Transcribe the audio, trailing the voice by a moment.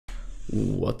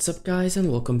What's up guys,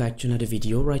 and welcome back to another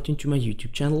video right into my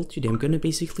YouTube channel. Today I'm gonna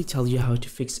basically tell you how to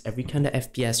fix every kind of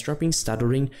FPS dropping,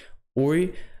 stuttering or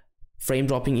frame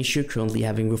dropping issue you're currently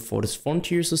having with Farthest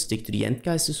Frontier. So stick to the end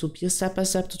guys, this will be a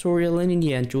step-by-step tutorial, and in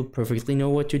the end you'll perfectly know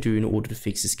what to do in order to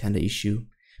fix this kind of issue.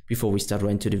 Before we start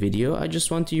right into the video, I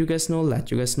just want to let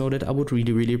you guys know that I would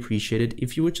really appreciate it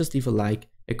if you would just leave a like,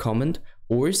 a comment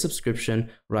or a subscription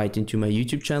right into my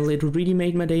YouTube channel. It would really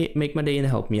make my day and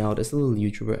help me out as a little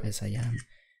YouTuber as I am.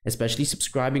 Especially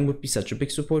subscribing would be such a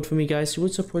big support for me guys. You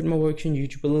would support my work on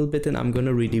YouTube a little bit, and I'm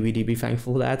gonna really be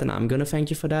thankful for that, and I'm gonna thank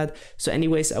you for that. So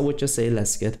anyways, I would just say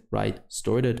let's get right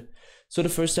started. So the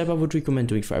first step I would recommend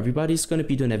doing for everybody is going to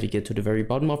be to navigate to the very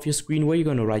bottom of your screen, where you're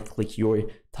going to right click your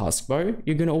taskbar.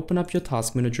 You're going to open up your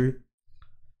task manager.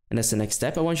 And as the next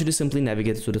step, I want you to simply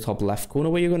navigate to the top left corner,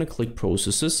 where you're going to click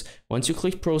processes. Once you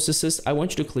click processes, I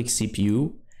want you to click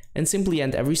CPU and simply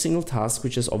end every single task,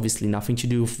 which has obviously nothing to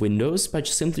do with Windows, by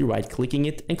just simply right clicking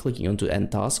it and clicking onto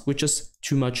end task, which is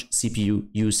too much CPU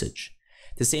usage.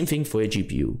 The same thing for your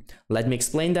GPU. Let me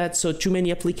explain that. So too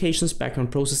many applications,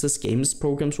 background processes, games,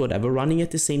 programs, whatever, running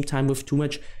at the same time with too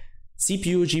much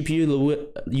CPU or GPU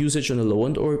usage on a low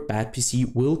end or bad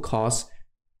PC will cause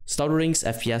stutterings,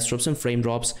 FPS drops and frame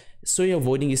drops. So you're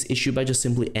avoiding this issue by just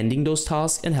simply ending those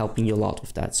tasks and helping you a lot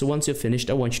with that. So once you're finished,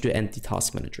 I want you to end the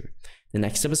task manager. The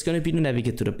next step is going to be to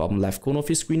navigate to the bottom left corner of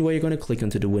your screen, where you're going to click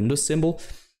onto the Windows symbol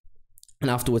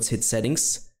and afterwards hit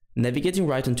settings. Navigating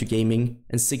right into gaming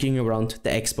and sticking around the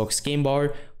Xbox game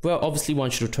bar, where I obviously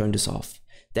want you to turn this off.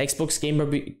 The Xbox game bar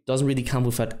doesn't really come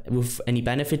with any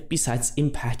benefit besides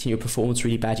impacting your performance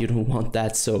really bad. You don't want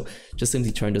that, so just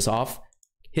simply turn this off.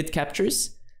 Hit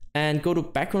captures and go to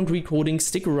background recording,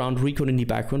 stick around recording the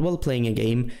background while playing a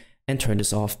game, and turn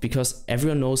this off, because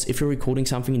everyone knows if you're recording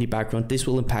something in the background, this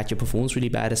will impact your performance really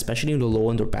bad, especially on the low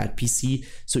end or bad PC.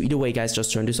 So either way guys,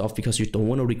 just turn this off, because you don't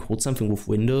want to record something with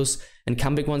Windows, and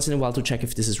come back once in a while to check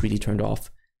if this is really turned off.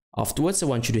 Afterwards, I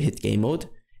want you to hit game mode,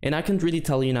 and I can't really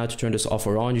tell you now to turn this off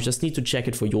or on. You just need to check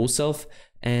it for yourself,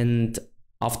 and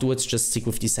afterwards just stick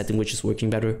with the setting which is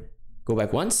working better. Go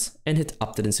back once and hit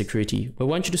update and security. I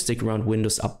want you to stick around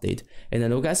Windows Update. And I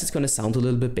know guys, it's going to sound a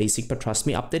little bit basic, but trust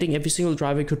me, updating every single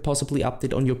driver you could possibly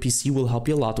update on your PC will help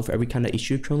you a lot with every kind of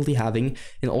issue you're currently having,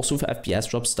 and also with FPS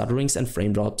drops, stutterings and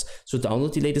frame drops. So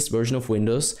download the latest version of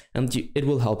Windows and it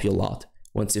will help you a lot.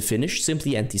 Once you're finished,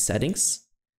 simply end the settings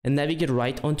and navigate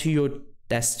right onto your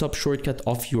desktop shortcut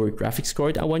of your graphics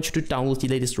card. I want you to download the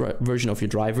latest version of your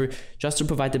driver just to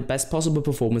provide the best possible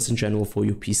performance in general for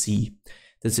your PC.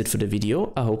 That's it for the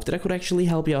video. I hope that I could actually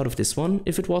help you out of this one.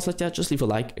 If it was like that, just leave a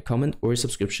like, a comment or a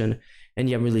subscription. And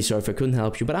yeah, I'm really sorry if I couldn't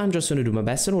help you, but I'm just going to do my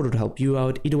best in order to help you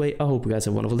out. Either way, I hope you guys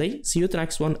have a wonderful day. See you at the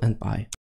next one, and bye.